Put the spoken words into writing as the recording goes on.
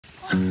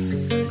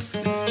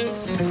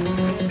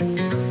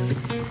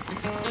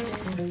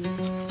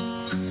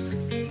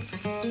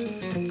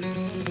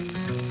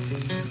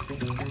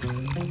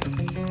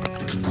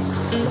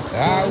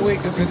I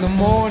wake up in the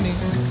morning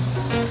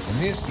in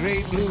this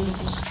great blue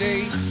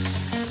state.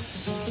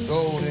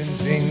 Golden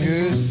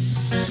fingers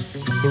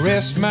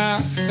caress my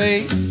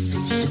face.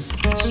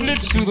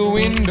 Slips through the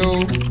window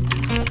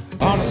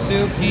on a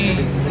silky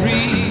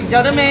breeze.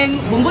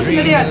 여름엔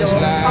몸보신을 해야죠.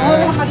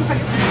 방어를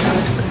하겠습니다.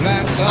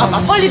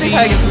 막걸리를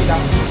사야겠습니다.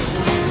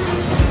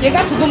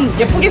 얘가 조금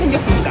예쁘게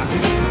생겼습니다.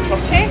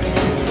 이렇게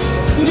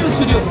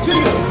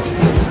주류.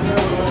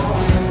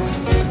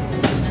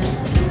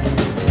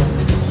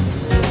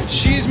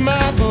 She's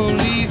my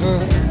believer,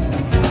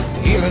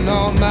 healing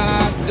all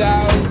my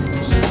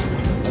doubts.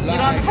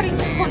 이런 할인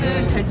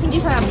쿠폰은 잘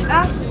챙기셔야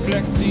합니다.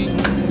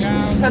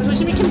 자,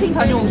 조심히 캠핑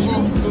다녀오고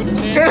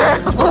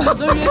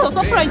널 위해서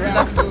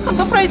서프라이즈다.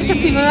 서프라이즈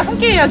캠핑은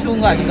함께 해야 좋은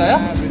거 아닌가요?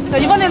 자,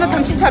 이번에는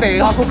당신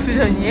차례예요. 아,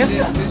 복수전이에요?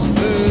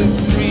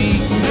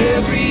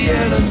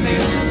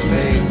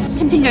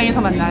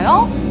 캠핑장에서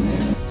만나요.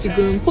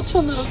 지금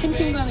포천으로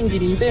캠핑 가는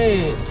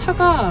길인데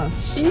차가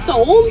진짜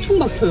엄청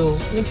막혀요.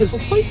 그냥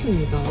계속 서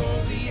있습니다.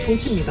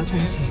 정체입니다,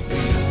 정체.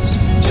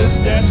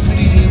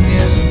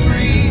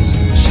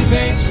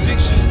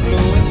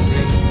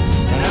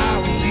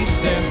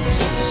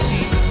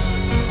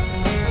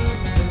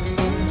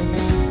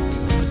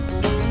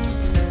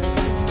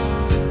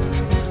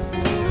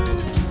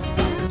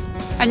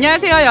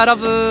 안녕하세요,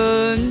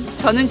 여러분.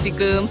 저는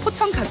지금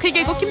포천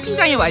가클계곡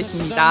캠핑장에 와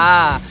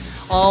있습니다.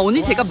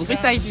 오늘 제가 묵을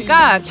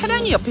사이트가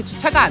차량이 옆에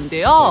주차가 안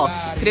돼요.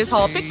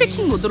 그래서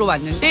백패킹 모드로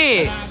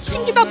왔는데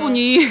챙기다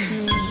보니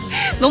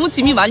너무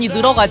짐이 많이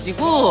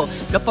늘어가지고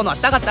몇 번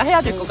왔다 갔다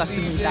해야 될 것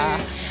같습니다.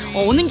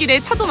 오는 길에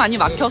차도 많이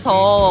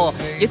막혀서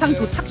예상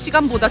도착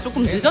시간보다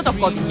조금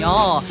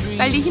늦어졌거든요.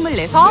 빨리 힘을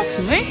내서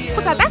짐을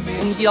호다닥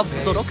옮겨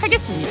보도록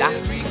하겠습니다.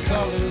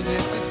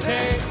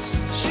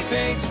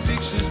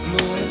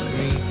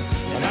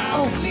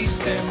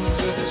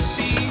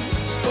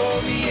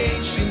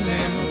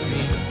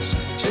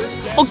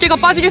 어깨가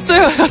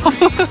빠지겠어요, 여러분.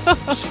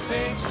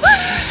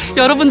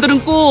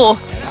 여러분들은 꼭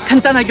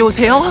간단하게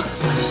오세요.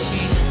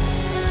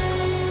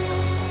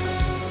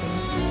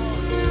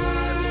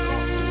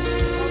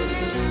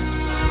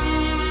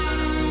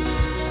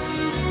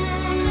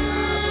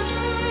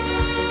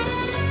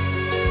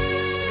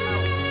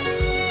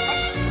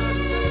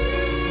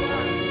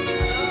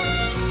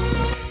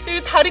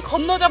 다리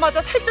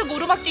건너자마자 살짝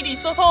오르막길이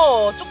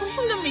있어서 조금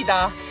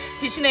힘듭니다.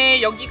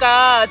 대신에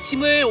여기가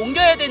짐을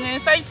옮겨야 되는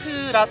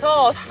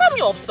사이트라서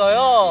사람이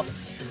없어요.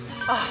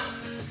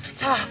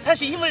 자,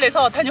 다시 힘을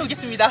내서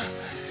다녀오겠습니다.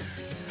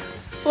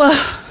 와,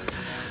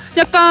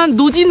 약간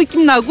노지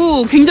느낌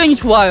나고 굉장히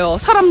좋아요.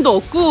 사람도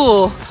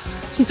없고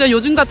진짜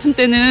요즘 같은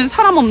때는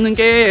사람 없는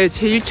게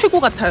제일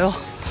최고 같아요.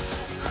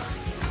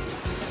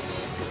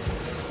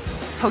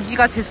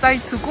 저기가 제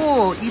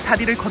사이트고 이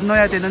다리를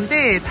건너야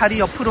되는데 다리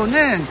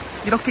옆으로는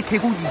이렇게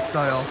계곡이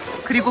있어요.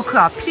 그리고 그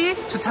앞이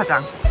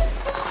주차장.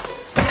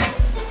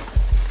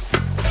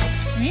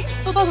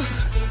 또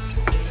닫았어요.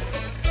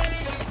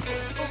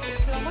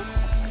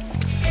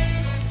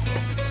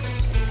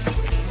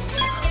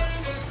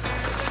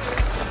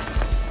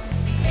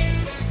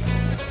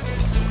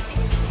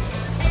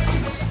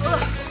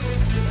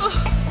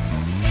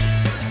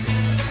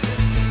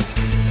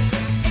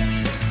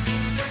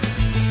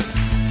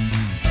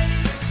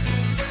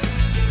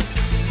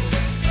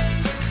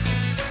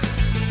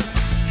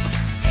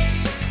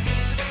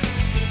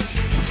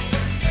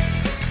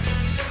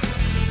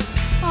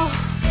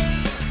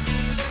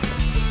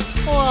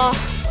 와,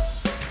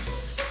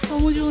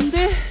 너무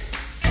좋은데?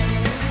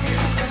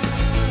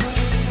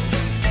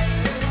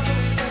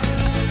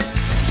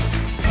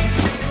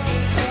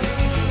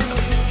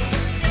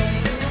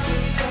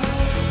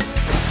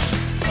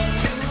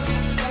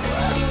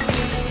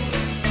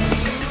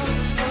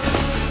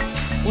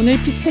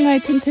 오늘 피칭할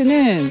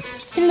텐트는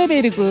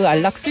힐레베르그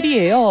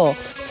알락3예요.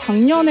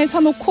 작년에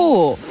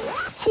사놓고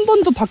한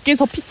번도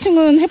밖에서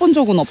피칭은 해본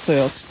적은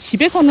없어요.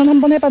 집에서는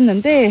한번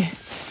해봤는데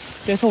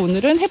그래서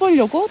오늘은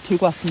해보려고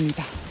들고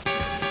왔습니다.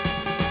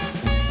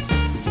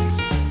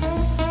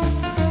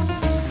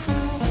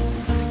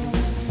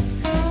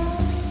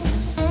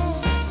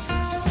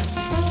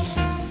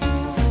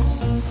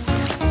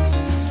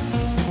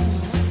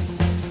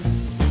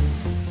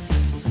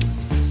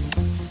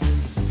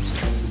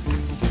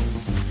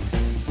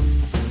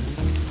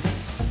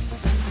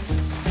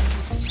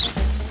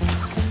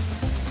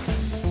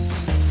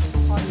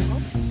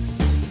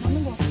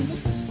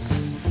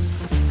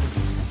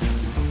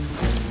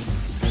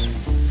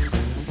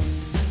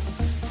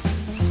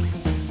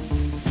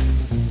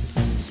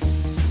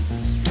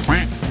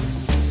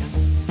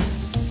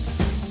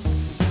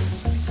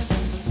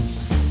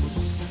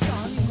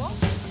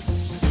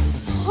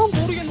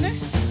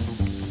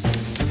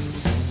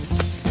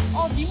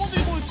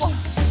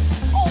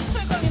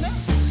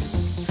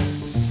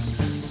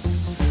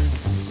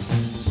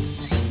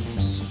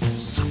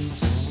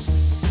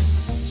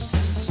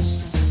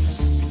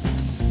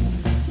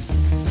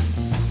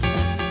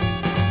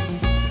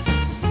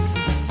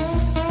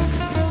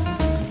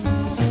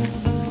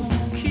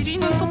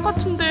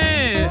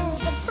 같은데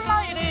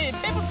플라이를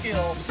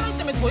빼볼게요. 플라이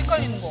때문에 더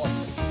헷갈리는 것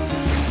같아요.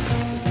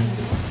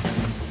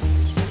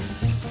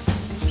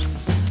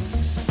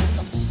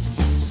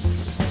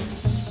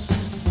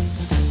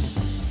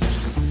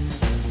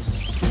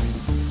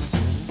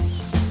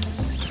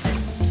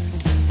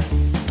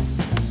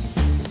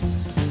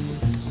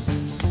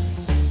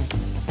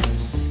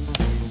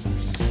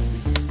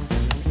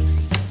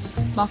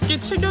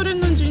 맞게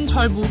체결했는지는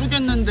잘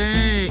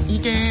모르겠는데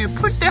이게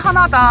폴대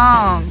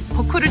하나당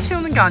버클을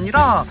채우는 게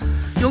아니라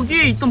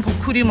여기에 있던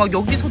버클이 막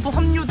여기서도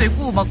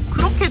합류되고 막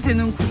그렇게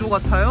되는 구조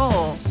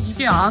같아요.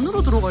 이게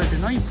안으로 들어가야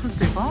되나? 이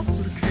폴대가?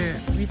 이렇게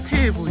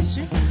위태해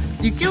보이지?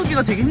 이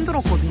끼우기가 되게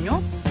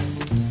힘들었거든요.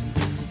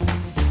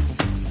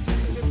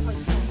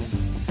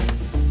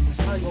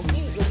 아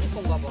여기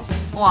건가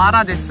봐.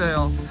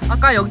 알아냈어요.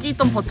 아까 여기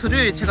있던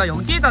버튼을 제가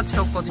여기에다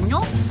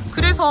채웠거든요.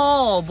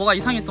 그래서 뭐가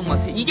이상했던 것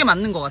같아. 이게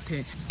맞는 것 같아.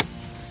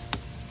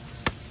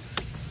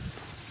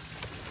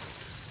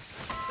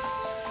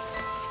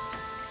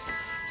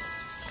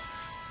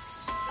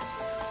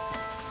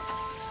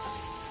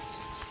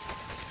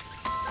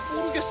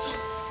 모르겠어.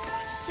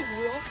 이게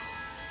뭐야?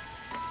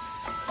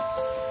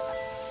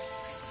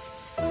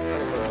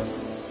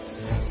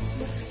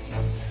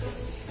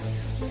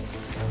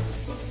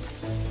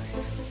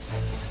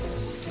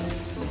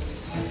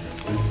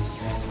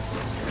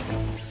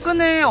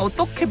 끈을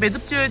어떻게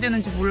매듭 지어야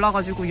되는지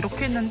몰라가지고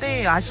이렇게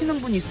했는데 아시는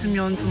분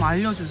있으면 좀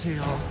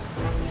알려주세요.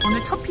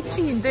 오늘 첫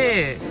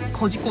피칭인데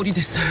거지꼴이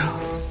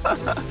됐어요.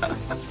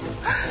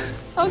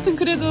 아무튼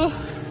그래도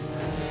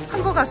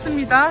한 것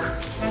같습니다.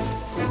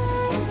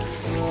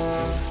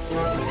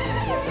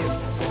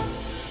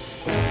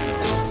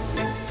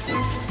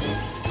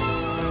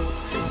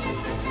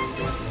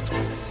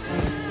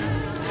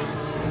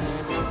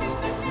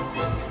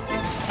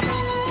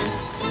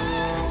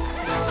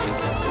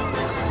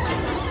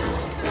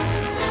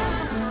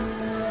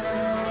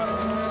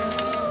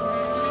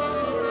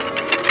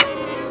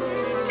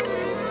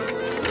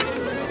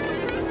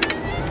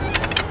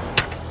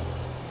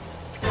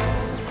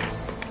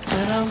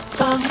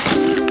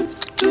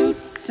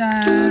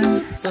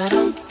 짠.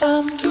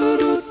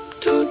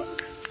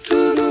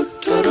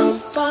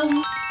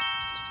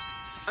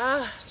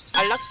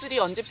 알락3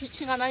 언제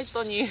피칭하나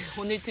했더니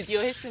오늘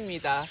드디어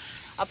했습니다.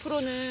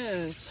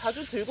 앞으로는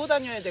자주 들고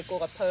다녀야 될 것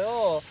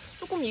같아요.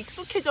 조금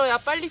익숙해져야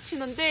빨리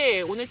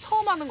치는데 오늘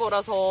처음 하는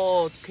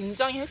거라서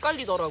굉장히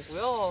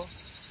헷갈리더라고요.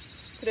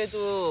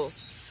 그래도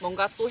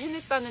뭔가 또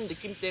해냈다는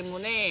느낌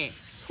때문에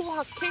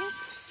소확행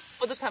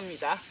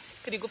뿌듯합니다.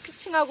 그리고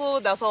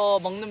피칭하고 나서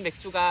먹는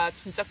맥주가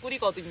진짜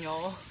꿀이거든요.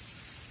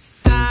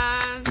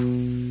 짠!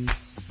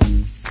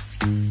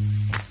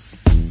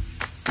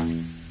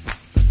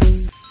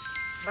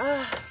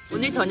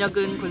 오늘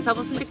저녁은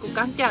군사부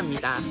순대국과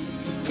함께합니다.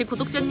 제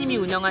구독자님이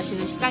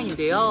운영하시는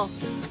식당인데요.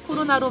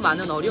 코로나로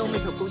많은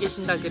어려움을 겪고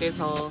계신다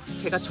그래서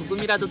제가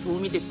조금이라도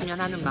도움이 됐으면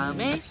하는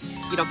마음에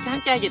이렇게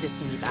함께하게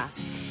됐습니다.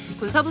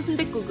 군사부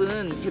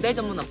순대국은 배달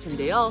전문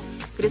업체인데요.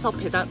 그래서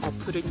배달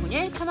어플을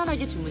통해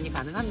편안하게 주문이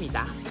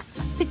가능합니다.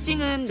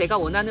 특징은 내가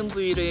원하는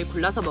부위를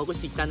골라서 먹을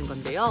수 있다는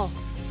건데요.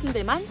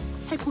 순대만,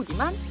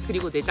 살코기만,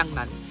 그리고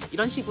내장만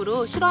이런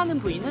식으로 싫어하는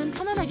부위는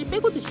편안하게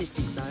빼고 드실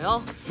수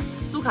있어요.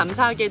 또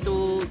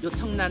감사하게도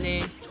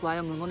요청란에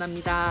좋아요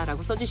응원합니다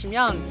라고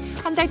써주시면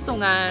한 달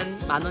동안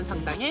만원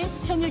상당의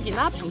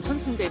편육이나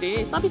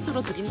병천순대를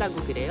서비스로 드린다고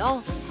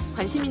그래요.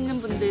 관심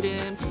있는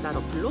분들은 배달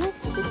어플로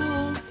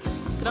고고고.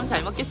 그럼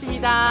잘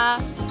먹겠습니다.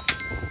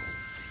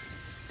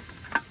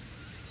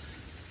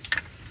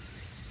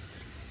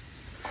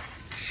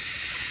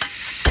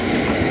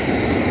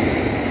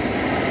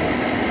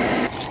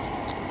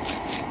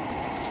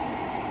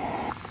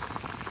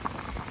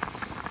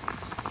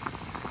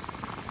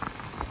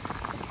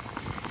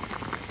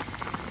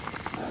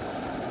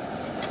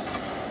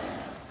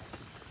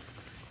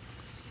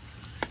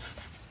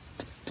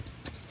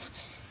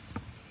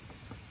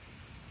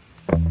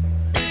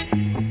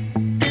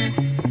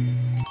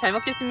 잘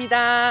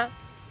먹겠습니다.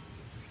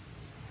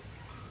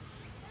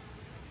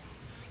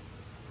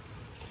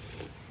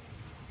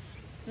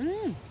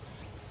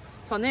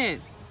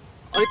 저는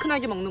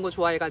얼큰하게 먹는 거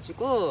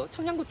좋아해가지고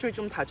청양고추를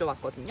좀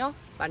다져왔거든요.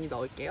 많이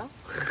넣을게요.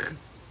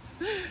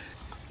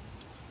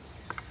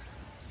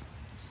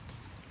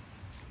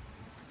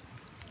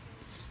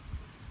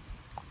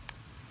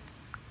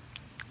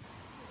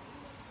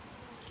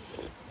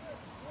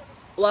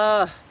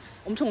 와,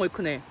 엄청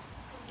얼큰해.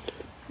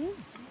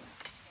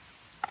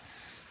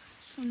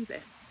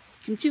 순대,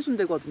 김치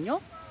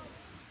순대거든요.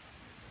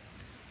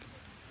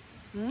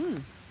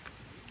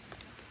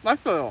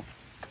 맛있어요.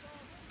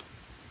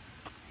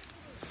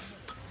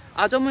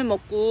 아점을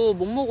먹고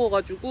못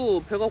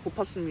먹어가지고 배가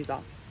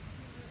고팠습니다.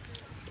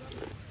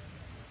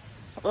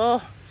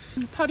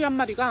 파리 한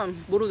마리가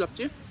뭐로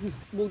잡지?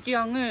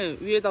 모기향을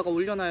위에다가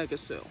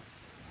올려놔야겠어요.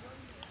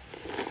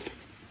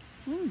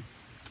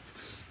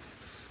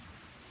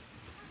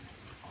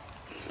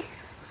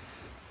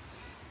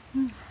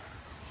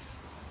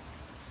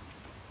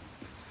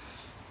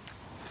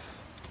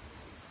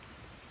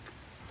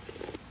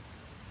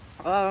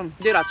 아,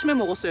 내일 아침에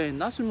먹었어야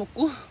했나? 술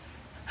먹고.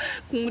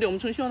 국물이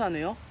엄청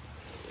시원하네요.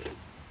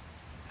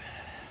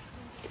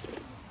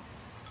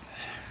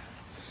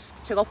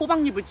 제가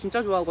호박잎을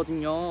진짜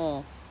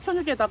좋아하거든요.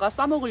 편육에다가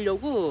싸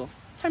먹으려고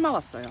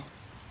삶아왔어요.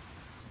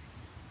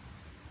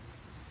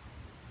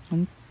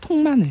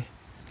 통마늘.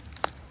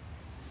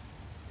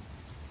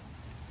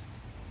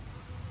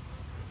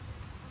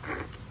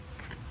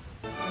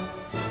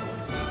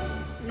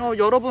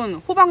 여러분,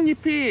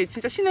 호박잎이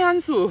진짜 신의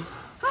한 수.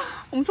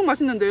 엄청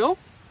맛있는데요?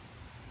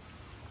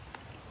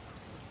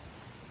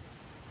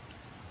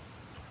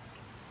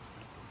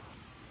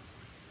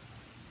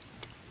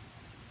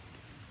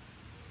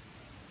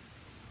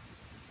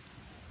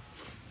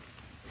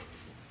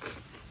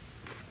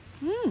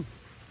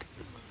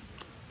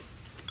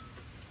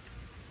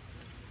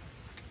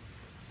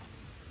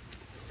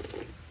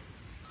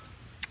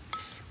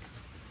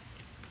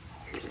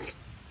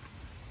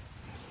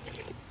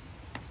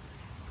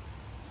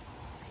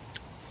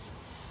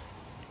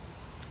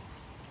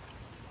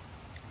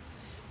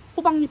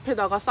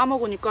 호박잎에다가 싸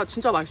먹으니까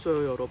진짜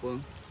맛있어요,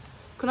 여러분.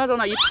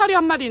 그나저나 이 파리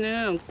한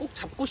마리는 꼭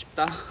잡고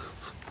싶다.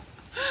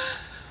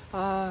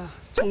 아,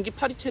 전기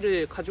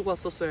파리채를 가지고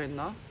왔었어야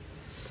했나?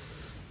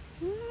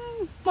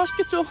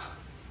 맛있겠죠?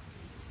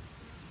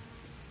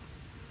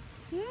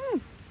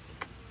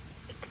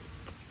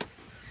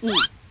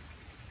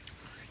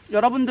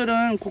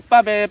 여러분들은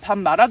국밥에 밥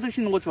말아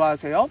드시는 거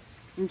좋아하세요?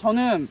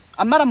 저는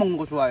안 말아 먹는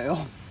거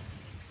좋아해요.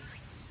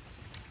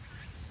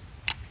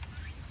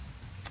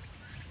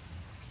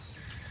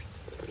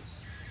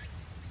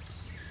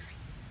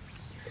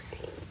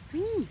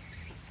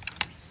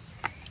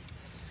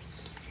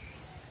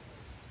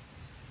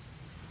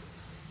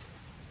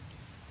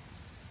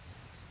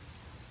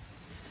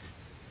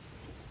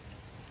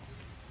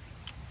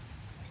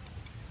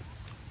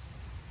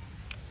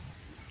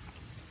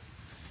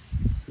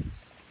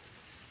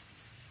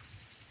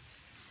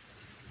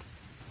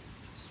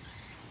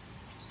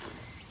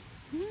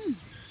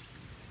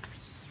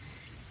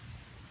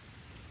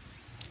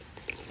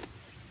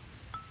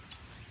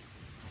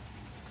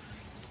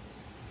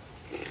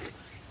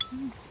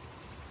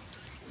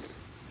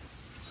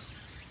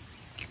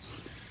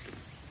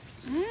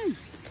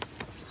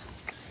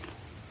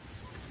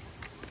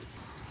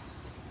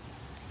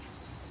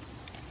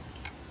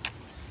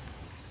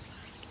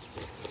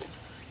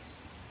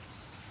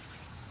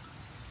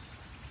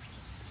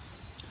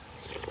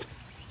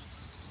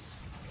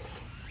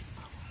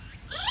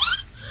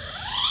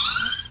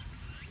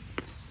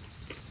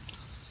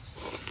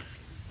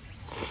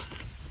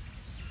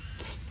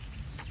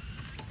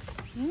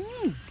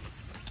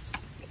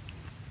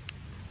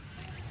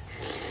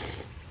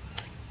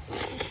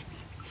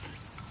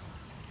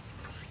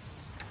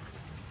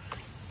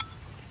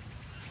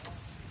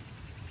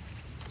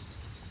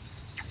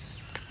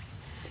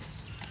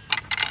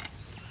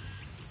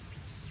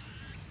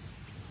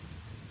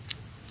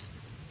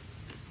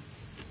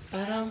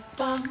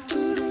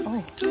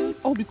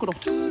 미끄러.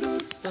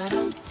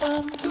 짠.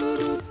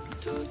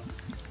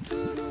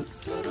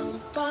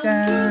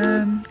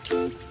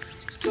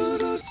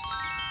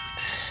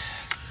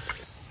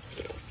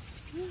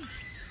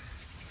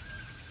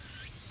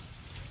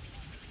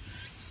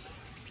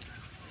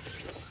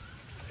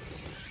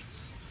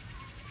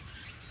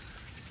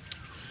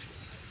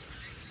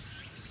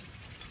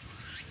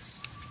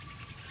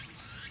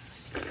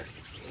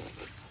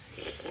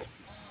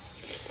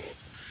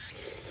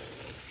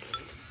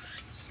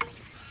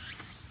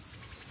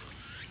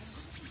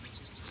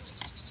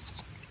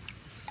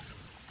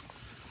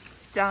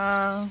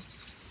 짠.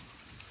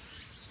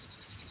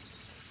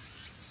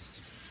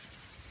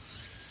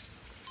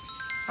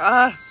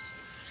 아.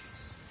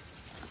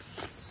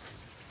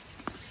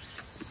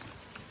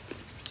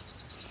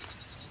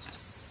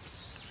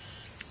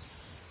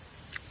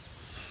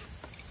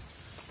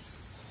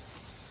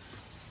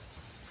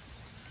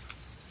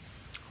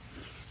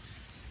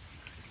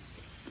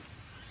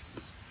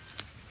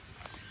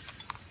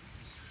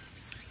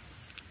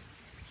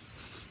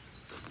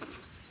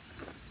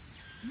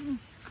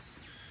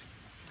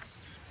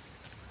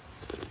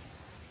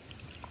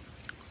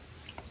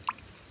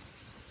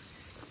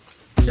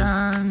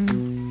 짠.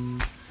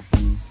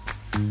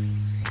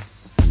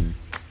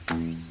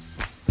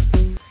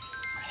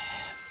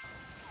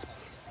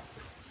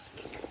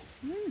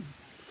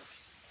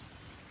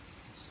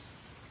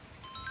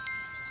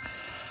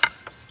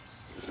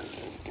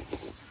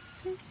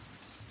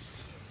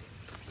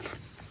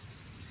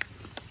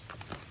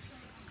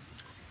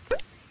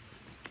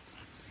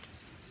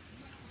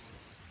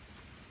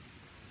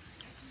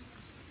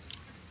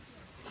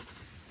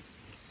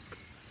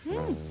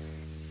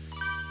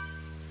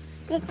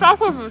 꼭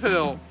싸서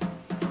드세요.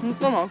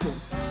 진짜 맛있어.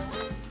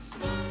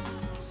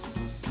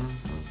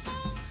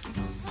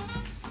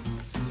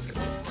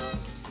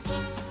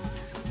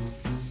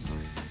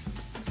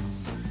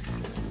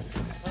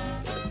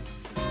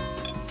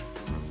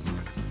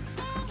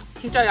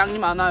 진짜 양이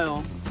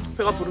많아요.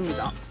 배가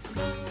부릅니다.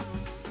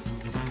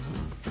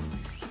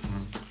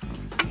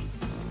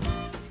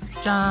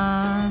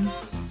 짠.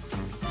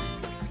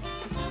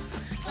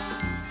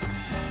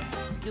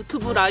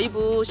 유튜브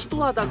라이브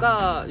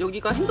시도하다가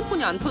여기가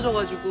핸드폰이 안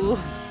터져가지고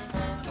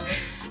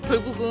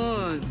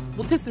결국은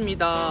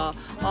못했습니다.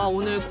 아,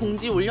 오늘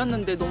공지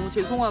올렸는데 너무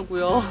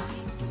죄송하고요.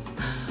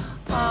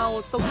 아,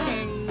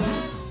 어떡해.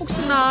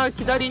 혹시나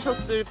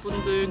기다리셨을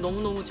분들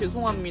너무너무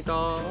죄송합니다.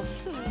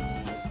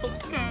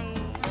 어떡해.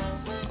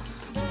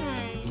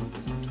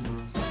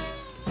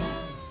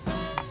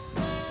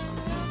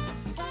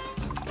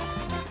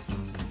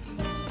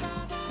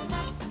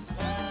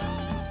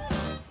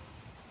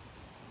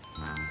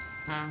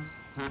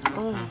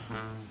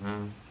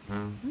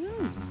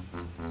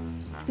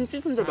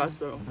 김치순대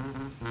맛있어요.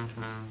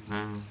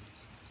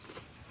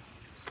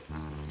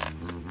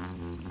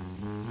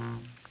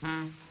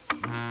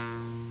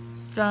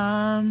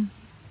 짠.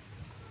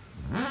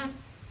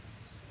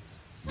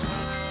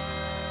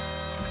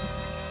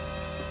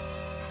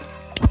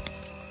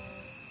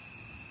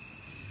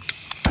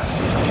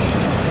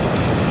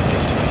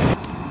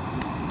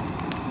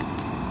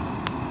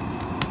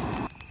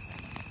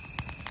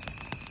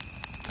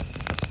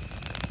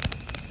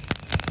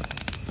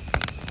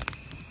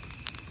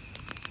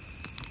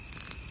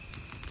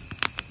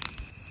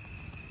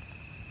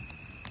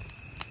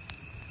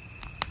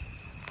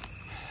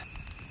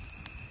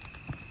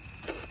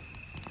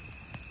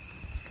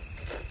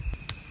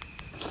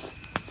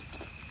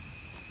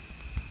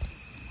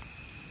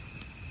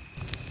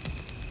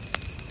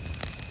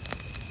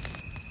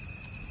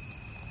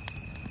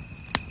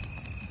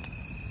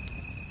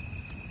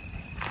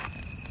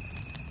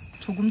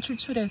 조금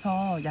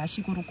출출해서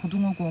야식으로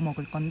고등어 구워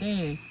먹을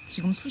건데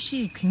지금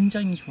숯이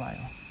굉장히 좋아요.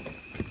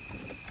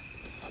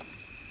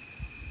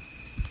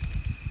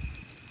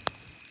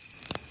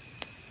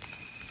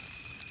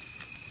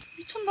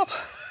 미쳤나봐.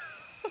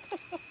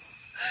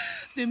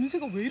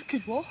 냄새가 왜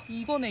이렇게 좋아?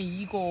 이거네,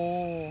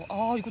 이거.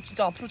 아, 이거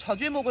진짜 앞으로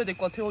자주 해 먹어야 될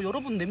것 같아요.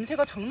 여러분,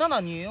 냄새가 장난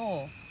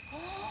아니에요.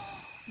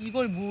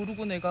 이걸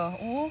모르고 내가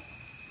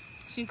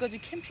지금까지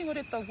캠핑을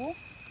했다고?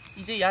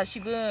 이제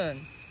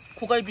야식은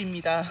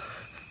고갈비입니다.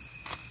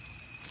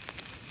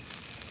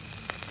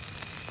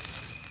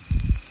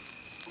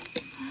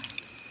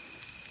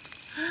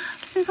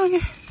 세상에,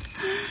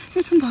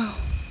 이거 좀 봐요.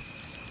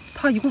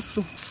 다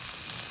익었어.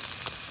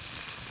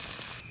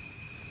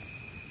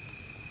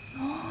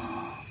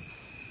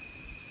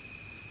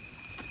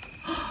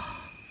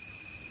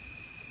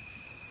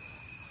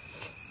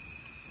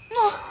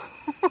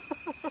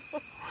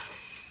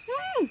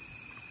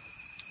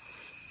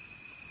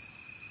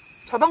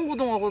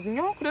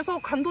 자방고등어거든요. 그래서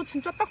간도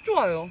진짜 딱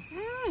좋아요.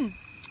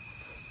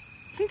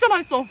 진짜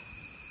맛있어.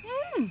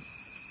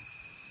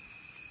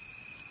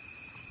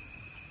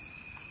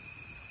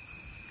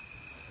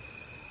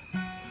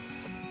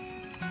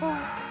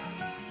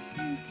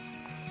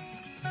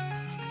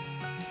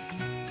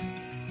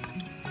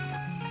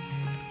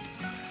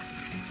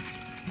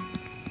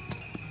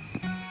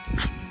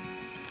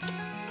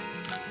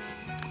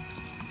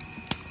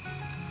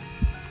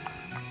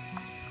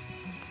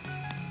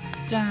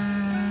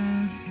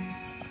 짠.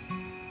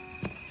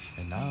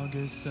 An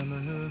August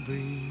summer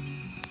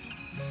breeze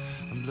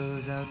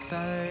blows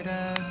outside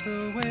as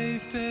the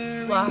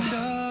wayfaring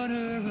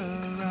daughter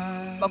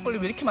arrives. 막걸리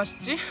왜 이렇게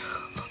맛있지?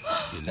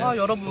 아,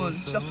 여러분,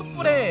 진짜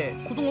숯불에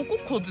고등어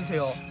꼭 구워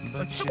드세요.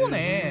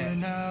 최고네.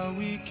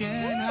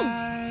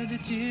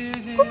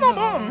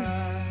 끝나봐.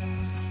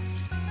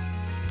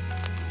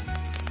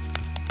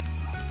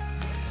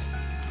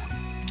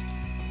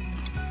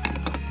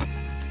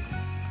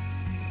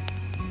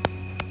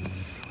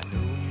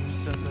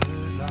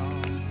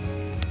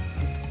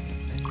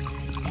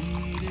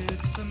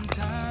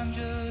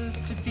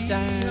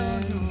 짠.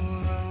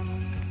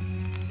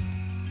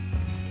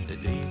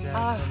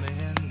 아.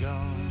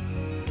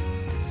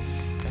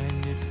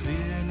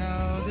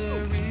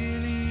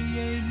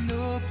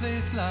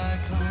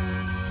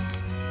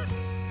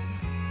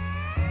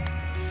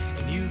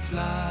 You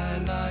fly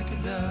like a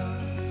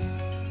dove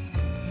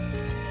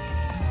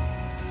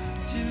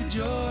to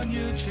join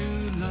your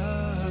true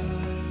love,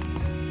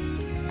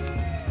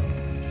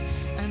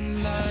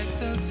 and like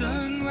the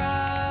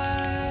sunrise,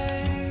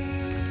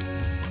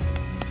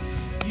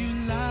 you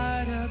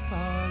light up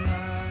our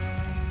lives.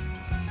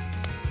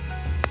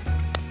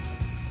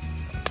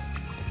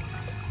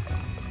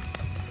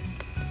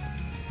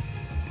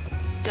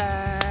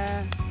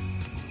 짠.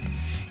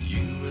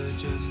 You were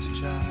just a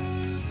child.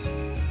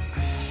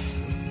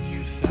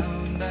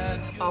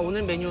 아,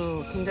 오늘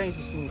메뉴 굉장히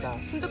좋습니다.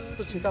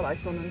 순대국도 진짜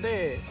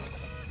맛있었는데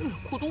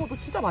고등어도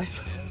진짜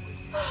맛있어요.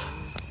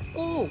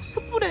 꼭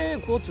숯불에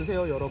구워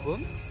주세요,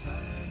 여러분.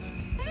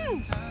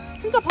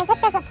 진짜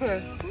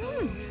바삭바삭해.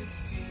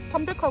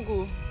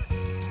 담백하고.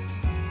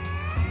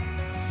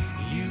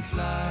 You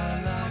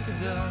fly like a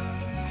dove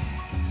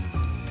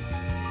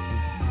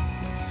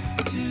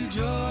to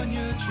join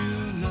your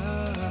true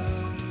love,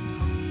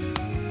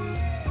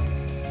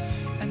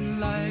 and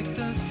like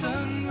the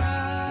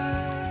sunrise.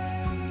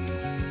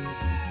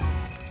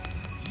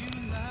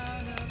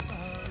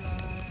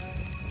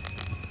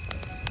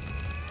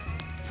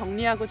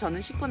 정리하고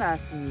저는 씻고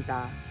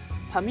나왔습니다.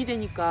 밤이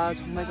되니까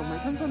정말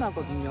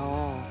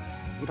선선하거든요.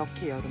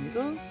 이렇게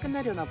여름도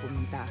끝내려나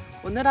봅니다.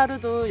 오늘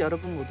하루도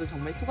여러분 모두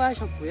정말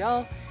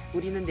수고하셨고요.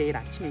 우리는 내일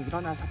아침에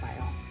일어나서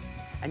봐요.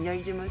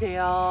 안녕히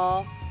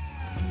주무세요.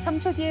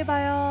 3초 뒤에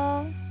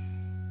봐요.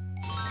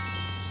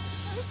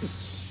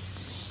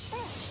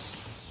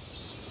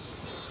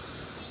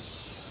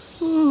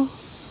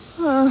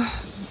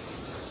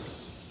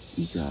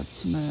 이제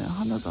아침에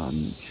하나도 안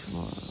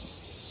추워요.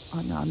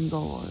 아니, 안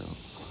더워요.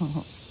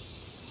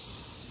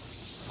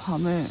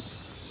 밤에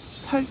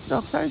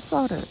살짝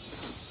쌀쌀해.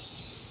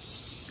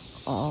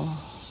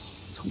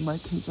 정말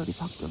계절이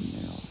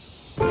바뀌었네요.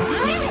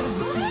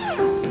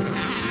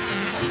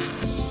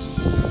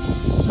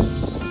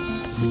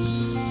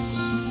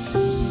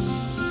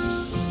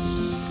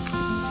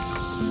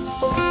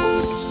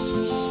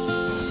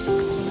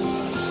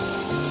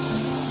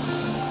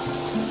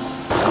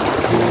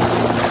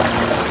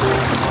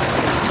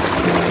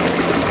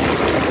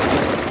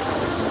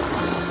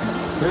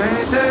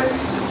 Rainy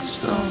days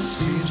don't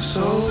seem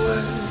so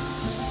wet.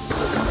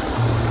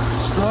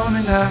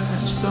 Stormy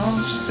nights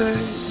don't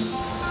stay.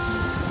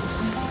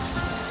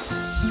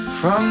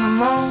 From the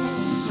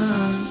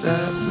moment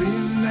that we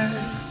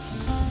met,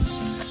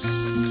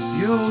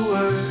 you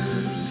were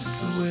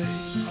the way.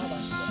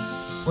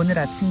 오늘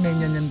아침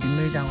메뉴는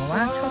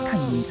민물장어와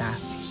추어탕입니다.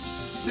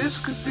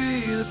 This could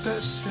be the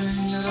best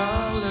thing that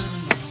I'll ever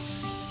know.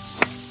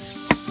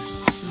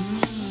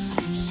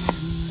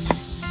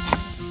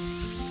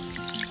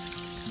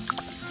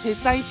 제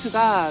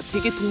사이트가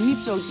되게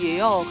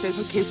독립적이에요.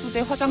 그래서 개수대,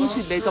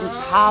 화장실, 매점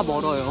다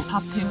멀어요.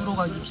 밥 데우러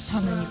가기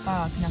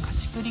귀찮으니까 그냥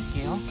같이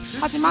끓일게요.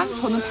 하지만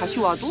저는 다시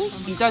와도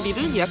이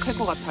자리를 예약할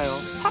것 같아요.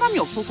 사람이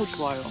없어서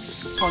좋아요.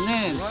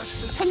 저는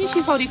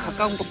편의시설이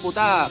가까운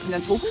것보다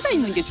그냥 저 혼자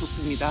있는 게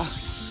좋습니다.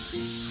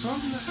 From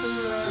the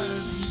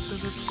horizon to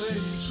the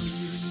place we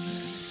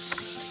met.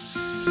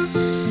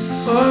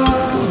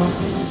 Oh,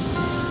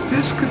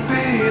 this could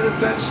be the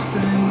best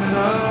thing that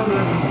I'll ever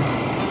know.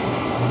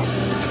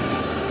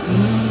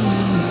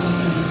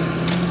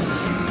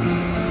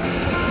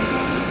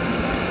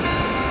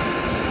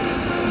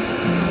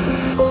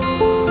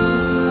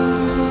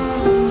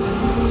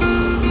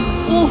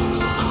 오!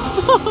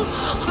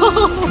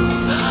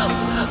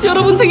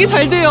 여러분 되게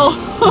잘 돼요.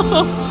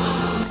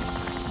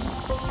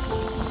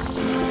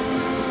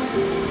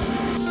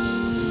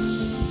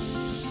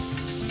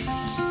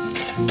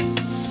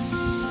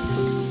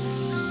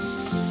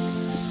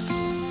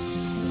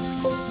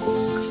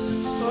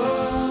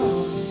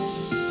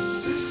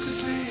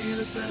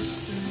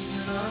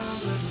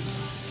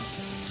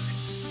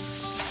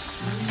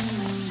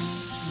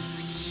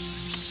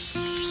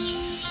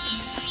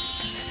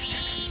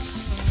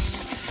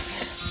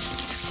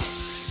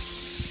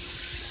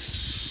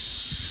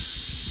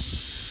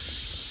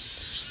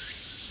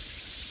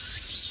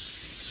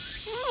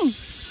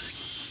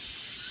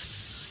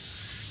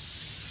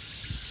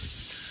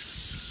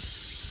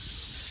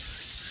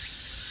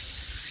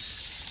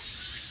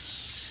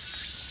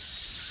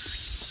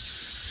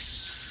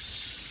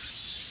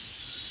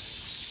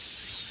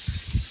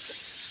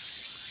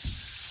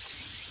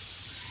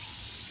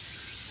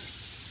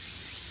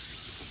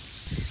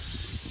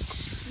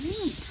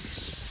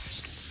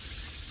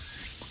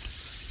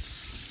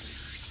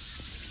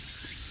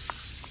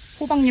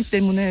 호박잎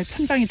때문에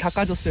천장이 다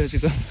까졌어요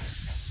지금.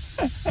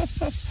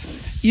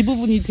 이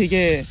부분이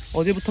되게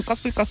어제부터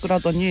까끌까끌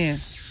하더니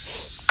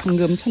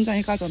방금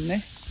천장이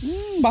까졌네.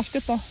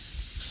 맛있겠다.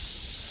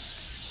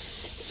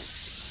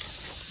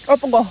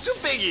 어떤 거?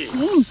 쭈빼기.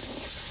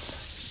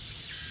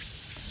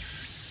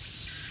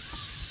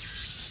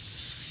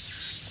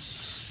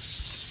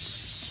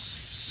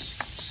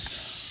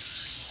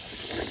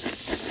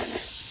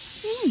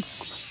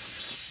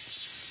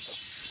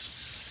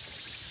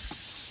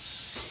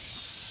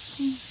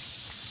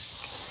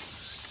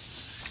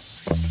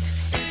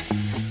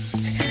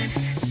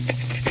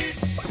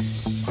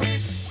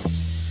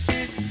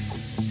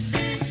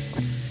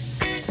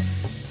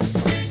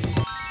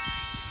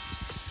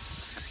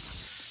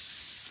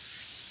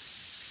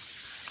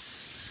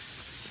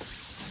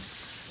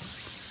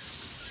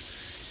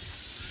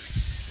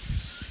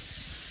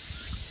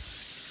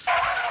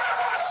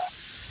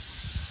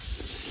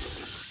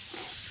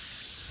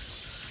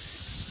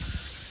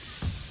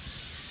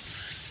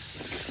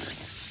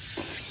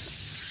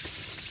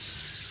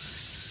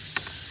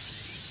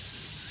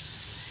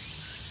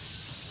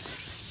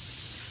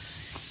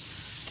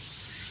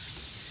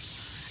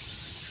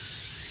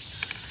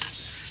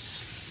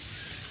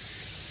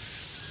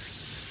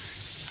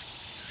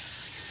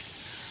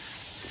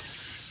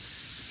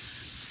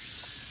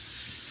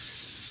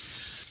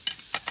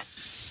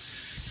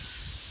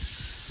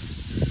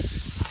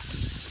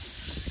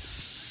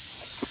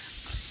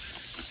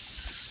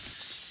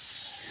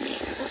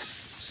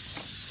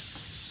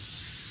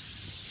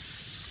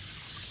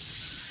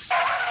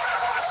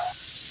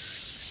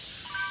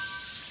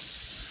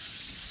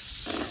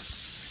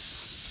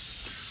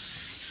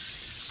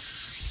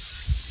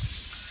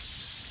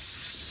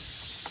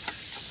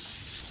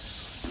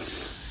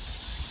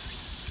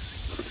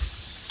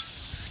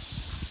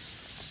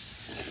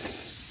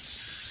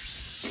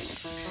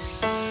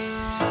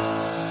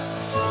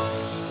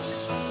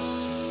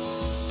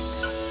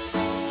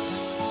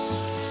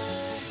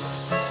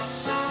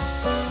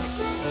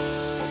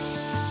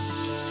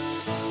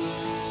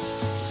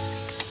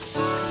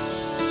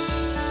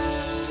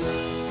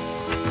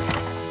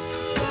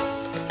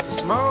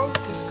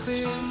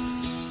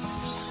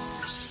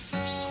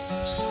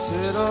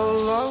 sit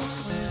alone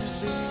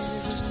with beer,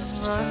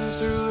 run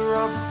through the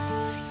rubble,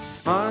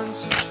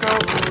 months of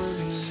trouble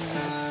with you.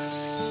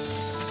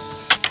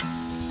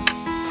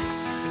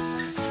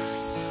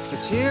 The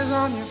tears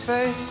on your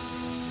face,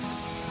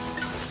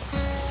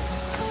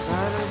 the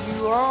sight of you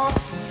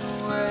walking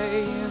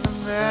away, and the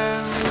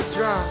memories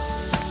drop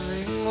and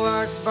ring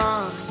like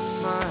bombs in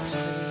my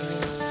head.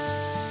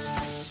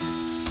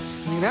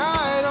 And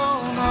I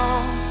don't know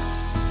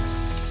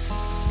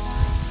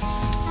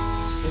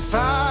if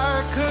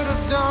I could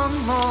have done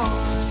more.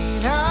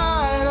 And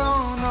I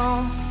don't know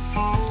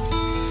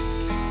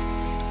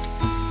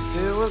if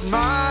it was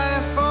my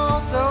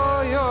fault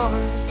or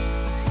yours.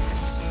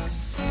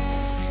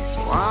 So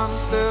I'm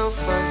still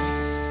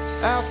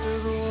fighting after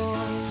the war.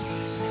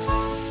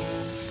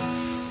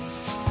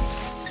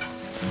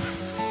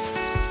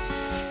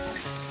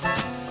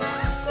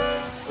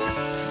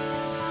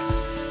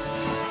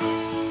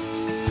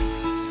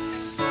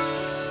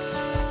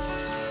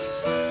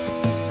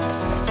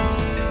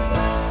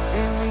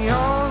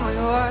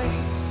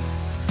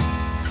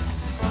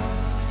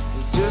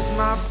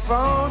 My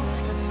phone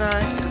in the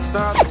night can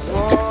start the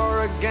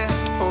war again.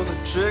 Pull the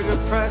trigger,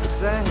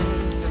 press end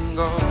and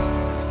go.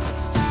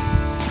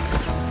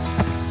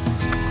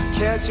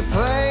 Catch a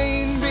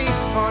plane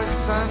before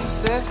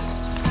sunset,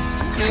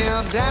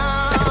 kneel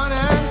down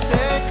and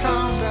say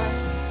come back.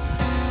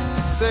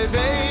 Say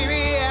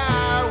baby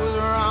I was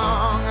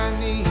wrong, I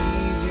need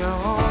you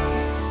home.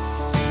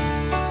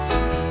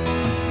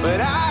 But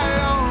I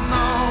don't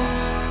know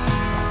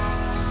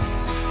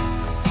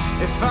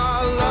if I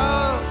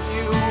love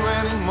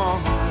anymore.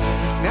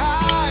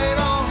 I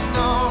don't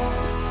know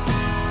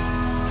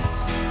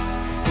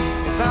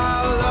if I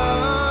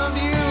loved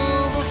you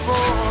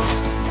before.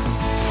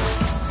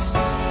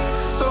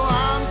 So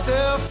I'm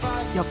still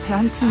fighting. 옆에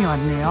한 팀이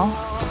왔네요.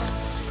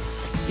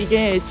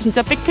 이게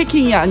진짜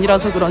백패킹이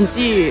아니라서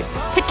그런지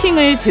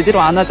패킹을 제대로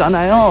안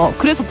하잖아요.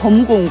 그래서 더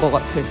무거운 것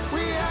같아.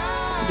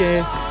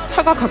 이게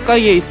차가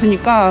가까이에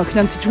있으니까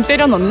그냥 대충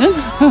때려 넣는?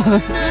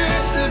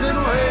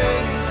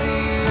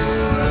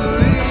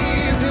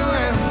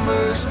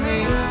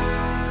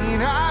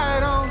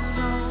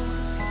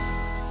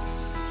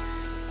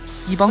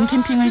 이번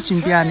캠핑을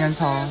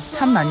준비하면서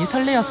참 많이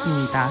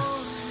설레었습니다.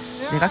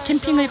 내가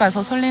캠핑을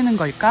가서 설레는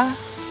걸까?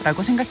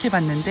 라고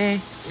생각해봤는데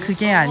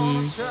그게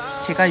아닌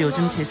제가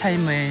요즘 제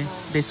삶을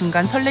매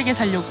순간 설레게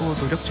살려고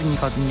노력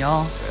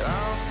중이거든요.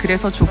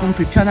 그래서 조금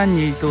불편한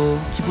일도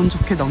기분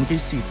좋게 넘길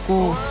수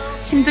있고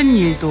힘든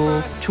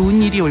일도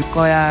좋은 일이 올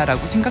거야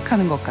라고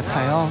생각하는 것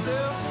같아요.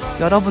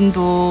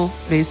 여러분도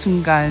매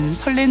순간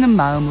설레는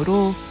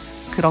마음으로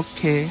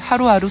그렇게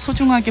하루하루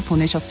소중하게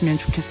보내셨으면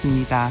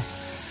좋겠습니다.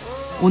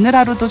 오늘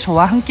하루도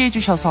저와 함께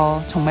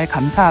해주셔서 정말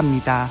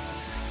감사합니다.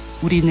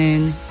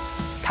 우리는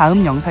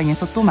다음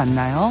영상에서 또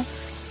만나요.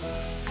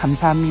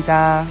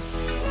 감사합니다.